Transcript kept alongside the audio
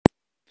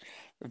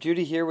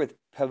Judy here with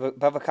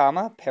Bava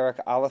Kama, Parak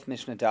Aleph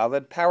Mishnah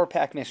Daled, Power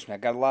Pack Mishnah.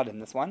 Got a lot in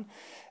this one.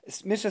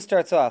 Mishnah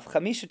starts off,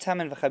 Chamisha Tam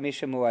and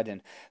V'chamisha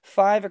Muadin.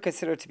 5 are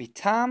considered to be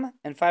Tam,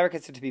 and 5 are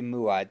considered to be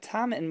Muad.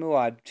 Tam and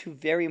Muad, two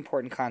very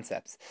important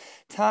concepts.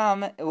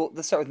 Tam, well,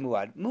 let's start with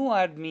Muad.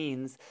 Muad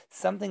means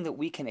something that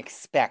we can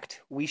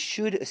expect, we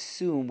should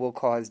assume will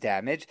cause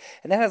damage,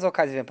 and that has all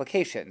kinds of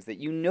implications, that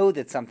you know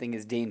that something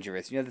is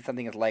dangerous, you know that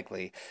something is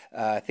likely.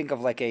 Think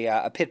of like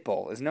a pit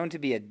bull, is known to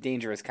be a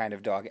dangerous kind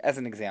of dog, as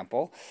an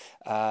example.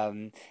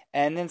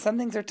 And then some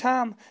things are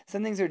tam.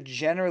 Some things are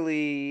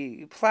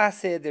generally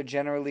placid. They're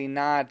generally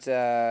not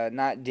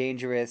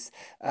dangerous.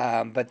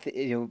 But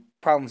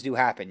problems do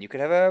happen. You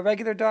could have a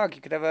regular dog. You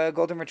could have a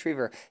golden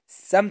retriever.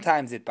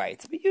 Sometimes it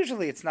bites, but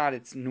usually it's not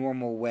its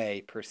normal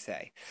way per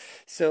se.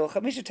 So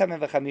chamisha tam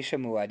and chamisha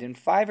muad. And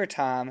 5 are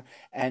tam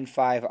and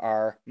 5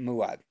 are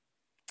muad.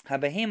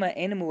 Habahema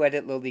ena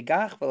muedet lo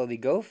ligach v'lo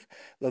ligof,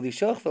 lo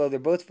lishoch v'lo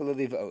lirbot v'lo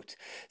livot.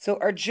 So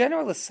our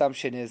general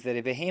assumption is that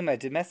a behema, a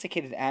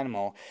domesticated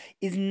animal,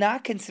 is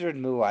not considered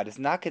muad. It's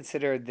not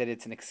considered that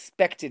it's an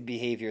expected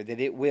behavior,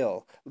 that it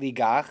will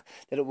ligach,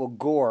 that it will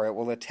gore, it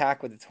will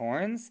attack with its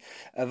horns,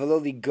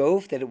 v'lo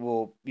ligof, that it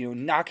will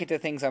knock into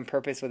things on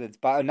purpose with its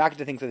knock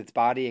into things with its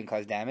body and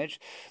cause damage.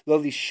 Lo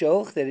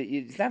lishoch, that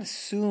it's not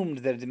assumed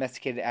that a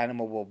domesticated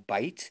animal will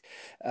bite.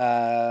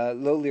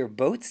 Lo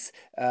lirbots,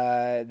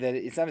 that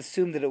it's not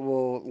assumed that it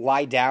will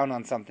lie down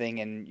on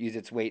something and use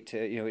its weight to,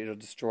 it'll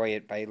destroy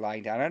it by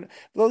lying down on it.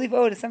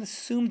 Lolivod, it's not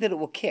assumed that it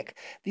will kick.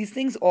 These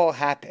things all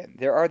happen.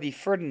 There are the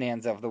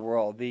Ferdinands of the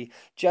world, the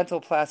gentle,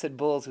 placid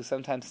bulls who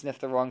sometimes sniff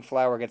the wrong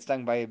flower, get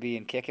stung by a bee,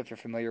 and kick. If you're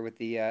familiar with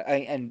the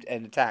and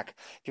attack,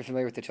 if you're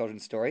familiar with the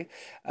children's story,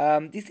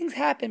 these things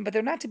happen, but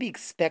they're not to be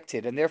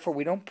expected, and therefore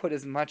we don't put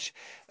as much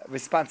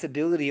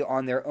responsibility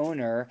on their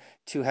owner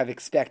to have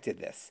expected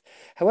this.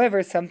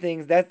 However, some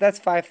things that's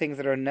 5 things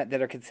that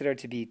are considered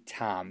to be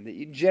tam, that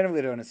you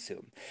generally don't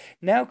assume.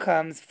 Now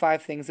comes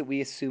 5 things that we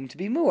assume to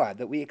be muad,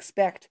 that we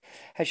expect.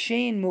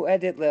 Hashein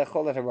mu'edet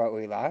le'cholat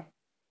hara'uila.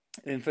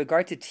 In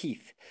regard to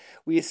teeth,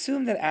 we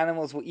assume that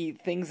animals will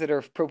eat things that are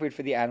appropriate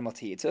for the animal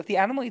to eat. So if the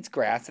animal eats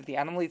grass, if the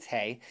animal eats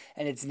hay,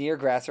 and it's near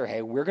grass or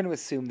hay, we're going to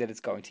assume that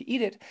it's going to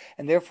eat it,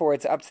 and therefore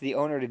it's up to the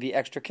owner to be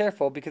extra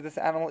careful because this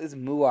animal is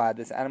muad,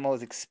 this animal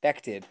is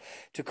expected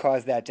to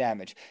cause that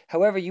damage.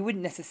 However, you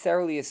wouldn't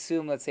necessarily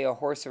assume, let's say, a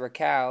horse or a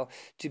cow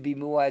to be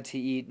muad to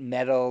eat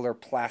metal or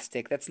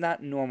plastic. That's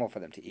not normal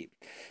for them to eat.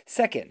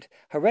 Second,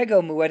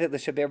 harego muadet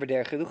l'shaber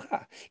b'derech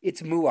chilucha.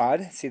 It's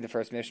muad, see the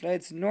first Mishnah,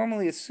 it's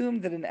normally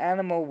assumed that an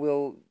animal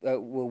will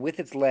with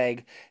its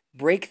leg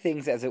break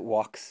things as it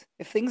walks.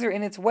 If things are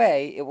in its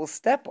way, it will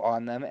step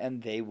on them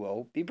and they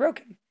will be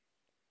broken.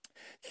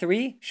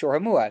 3, shor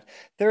muad.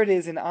 Third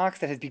is an ox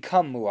that has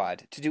become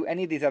muad to do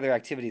any of these other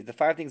activities. The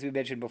 5 things we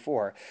mentioned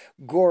before,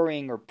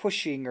 goring or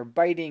pushing or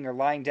biting or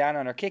lying down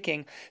on or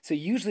kicking. So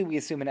usually we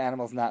assume an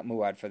animal is not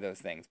muad for those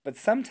things. But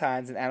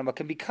sometimes an animal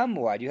can become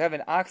muad. You have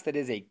an ox that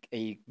is a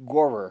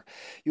gorer.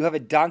 You have a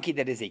donkey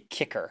that is a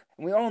kicker.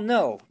 And we all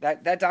know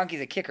that donkey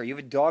is a kicker. You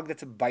have a dog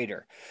that's a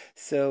biter.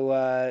 So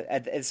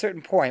at a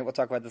certain point, we'll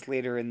talk about this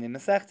later in the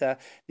Masechta,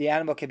 the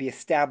animal can be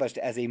established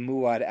as a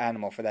muad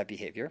animal for that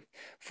behavior.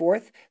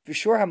 Fourth,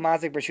 Vishur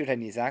hamazik b'rshut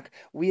hanizak,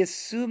 we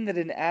assume that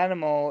an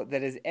animal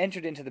that has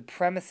entered into the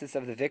premises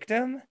of the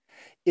victim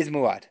is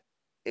muad.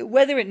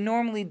 Whether it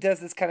normally does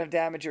this kind of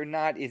damage or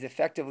not is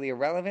effectively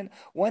irrelevant.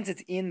 Once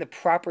it's in the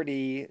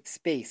property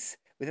space,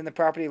 within the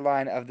property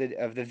line of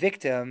the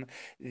victim,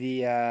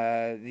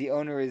 the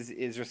owner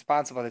is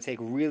responsible to take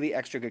really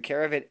extra good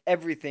care of it.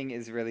 Everything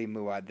is really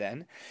muad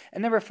then.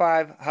 And number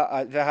 5,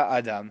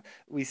 adam.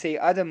 We say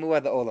adam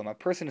muad olam. A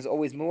person is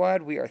always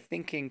muad. We are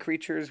thinking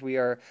creatures. We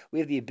have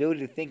the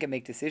ability to think and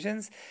make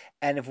decisions.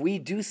 And if we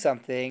do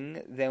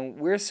something, then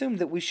we're assumed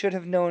that we should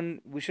have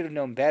known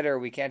better.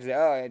 We can't say,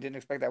 oh, I didn't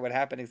expect that would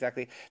happen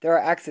exactly. There are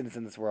accidents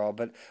in this world,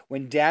 but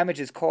when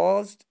damage is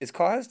caused,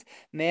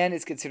 man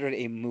is considered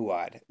a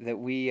muad. That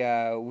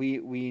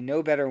we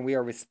know better and we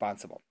are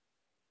responsible.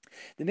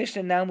 The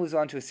Mishnah now moves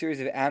on to a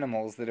series of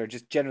animals that are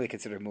just generally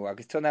considered muad,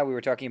 because till now we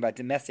were talking about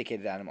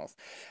domesticated animals.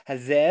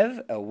 Hazev,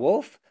 a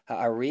wolf,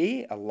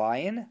 ha'ari, a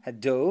lion,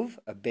 hadov,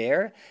 a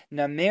bear,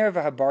 namer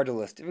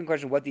v'habardalus. Different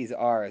question what these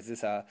are. Is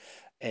this a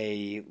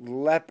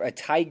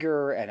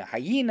tiger and a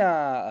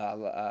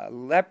hyena, a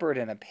leopard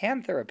and a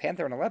panther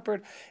and a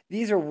leopard?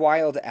 These are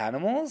wild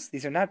animals.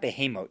 These are not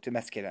behemot,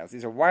 domesticated animals.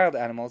 These are wild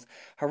animals.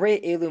 Hare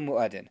elu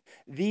muadin.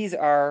 These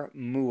are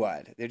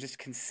muad. They're just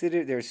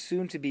considered. They're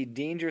assumed to be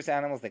dangerous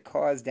animals that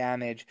cause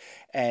damage,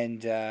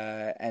 and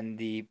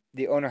the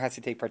owner has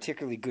to take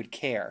particularly good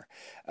care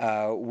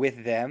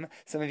with them.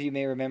 Some of you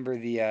may remember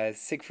the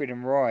Siegfried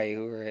and Roy,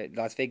 who were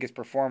Las Vegas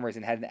performers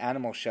and had an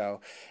animal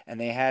show, and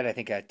they had, I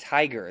think, a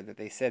tiger that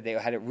they said they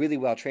had it really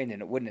well trained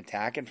and it wouldn't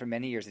attack, and for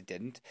many years it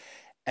didn't.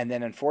 And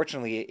then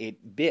unfortunately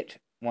it bit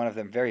one of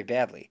them very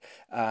badly,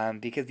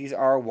 because these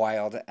are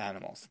wild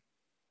animals.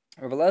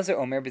 Rabbi Lazar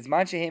Omer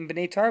Bizman Shehim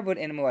B'nei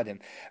Tarbut and Muadim.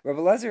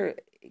 Rabbi Lazar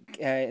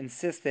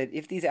insists that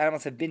if these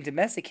animals have been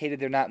domesticated,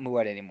 they're not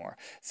muad anymore.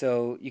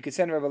 So you could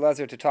send Rabbi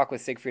Lazar to talk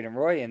with Siegfried and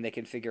Roy, and they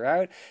can figure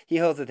out. He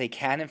holds that they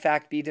can, in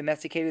fact, be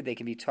domesticated. They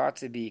can be taught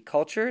to be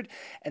cultured.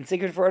 And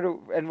Siegfried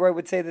and Roy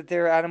would say that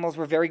their animals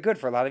were very good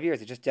for a lot of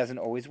years. It just doesn't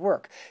always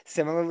work.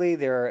 Similarly,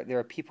 there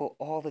are people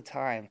all the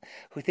time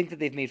who think that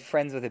they've made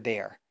friends with a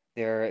bear.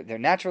 They're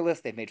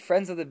naturalists. They've made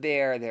friends with the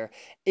bear. They're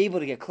able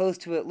to get close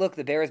to it. Look,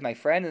 the bear is my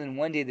friend. And then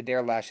one day the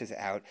bear lashes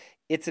out.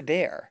 It's a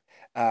bear.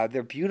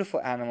 They're beautiful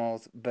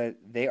animals, but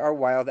they are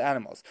wild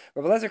animals.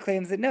 Rabbi Lezer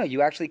claims that no,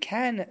 you actually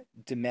can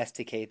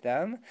domesticate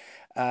them.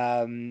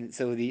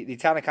 So the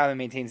Tanna Kamma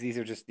maintains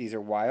these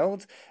are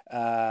wild.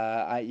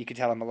 You could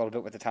tell him a little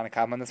bit with the Tanna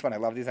Kamma on this one. I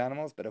love these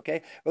animals, but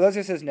okay. Rabbi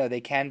Lezer says no,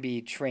 they can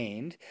be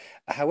trained.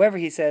 However,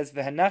 he says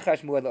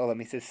v'hanachash muad olam.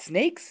 He says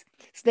snakes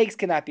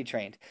cannot be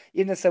trained.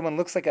 Even if someone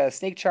looks like a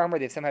snake charmer,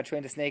 they've somehow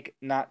trained a snake.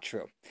 Not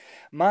true.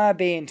 Ma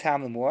bein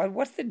tam muad.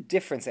 What's the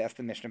difference, asked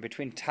the Mishnah,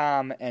 between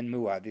tam and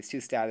muad? These two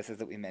statuses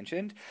that we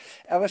mentioned.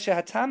 If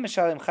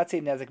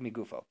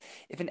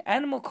an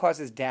animal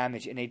causes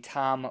damage in a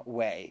tam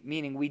way,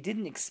 meaning we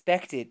didn't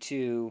expect it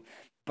to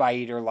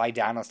bite or lie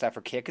down on stuff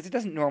or kick, because it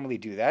doesn't normally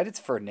do that. It's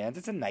Ferdinand.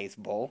 It's a nice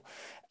bull.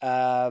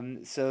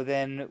 So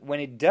then when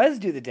it does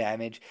do the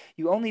damage,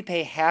 you only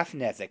pay half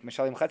nezek.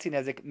 Mishalim chatzi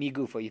nezek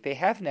migufo. You pay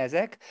half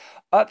nezek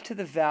up to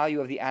the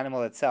value of the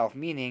animal itself,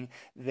 meaning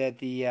that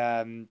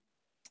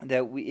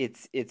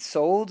it's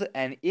sold,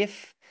 and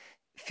if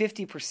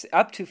 50%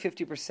 up to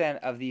 50%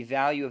 of the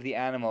value of the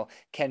animal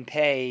can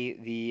pay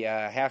the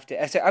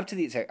up to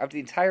the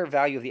entire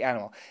value of the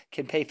animal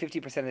can pay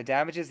 50% of the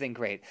damages, then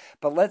great.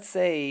 But let's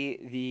say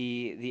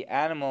the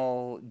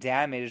animal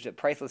damaged a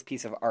priceless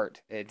piece of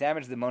art. It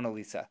damaged the Mona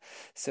Lisa.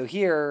 So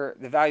here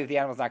the value of the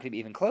animal is not going to be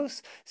even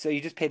close. So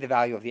you just pay the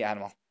value of the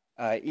animal.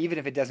 Even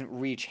if it doesn't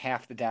reach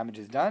half the damage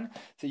is done.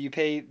 So you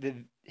pay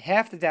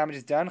half the damage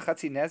is done,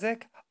 chatzi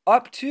nezek,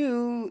 up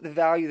to the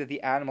value that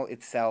the animal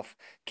itself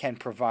can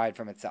provide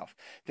from itself.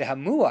 The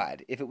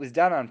hamuad, if it was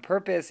done on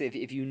purpose,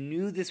 if you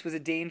knew this was a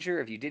danger,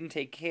 if you didn't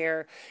take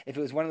care, if it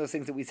was one of those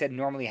things that we said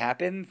normally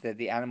happens, that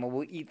the animal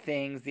will eat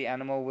things, the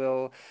animal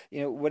will,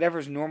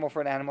 whatever's normal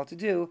for an animal to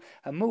do,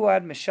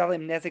 hamuad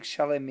mishalim nezek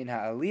shalim min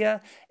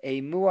ha'aliyah,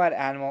 a muad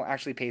animal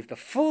actually pays the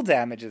full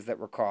damages that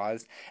were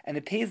caused, and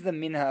it pays them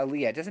min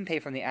ha'aliyah. It doesn't pay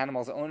from the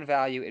animal's own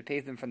value, it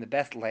pays them from the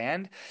best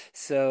land.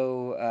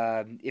 So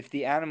if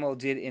the animal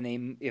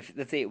if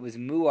let's say it was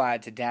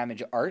muad to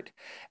damage art,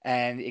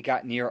 and it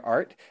got near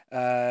art,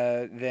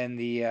 then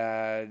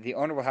the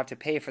owner will have to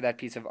pay for that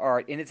piece of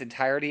art in its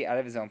entirety out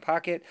of his own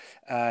pocket,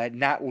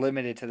 not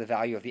limited to the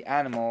value of the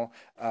animal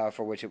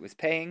for which it was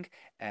paying.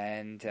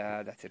 And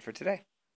that's it for today.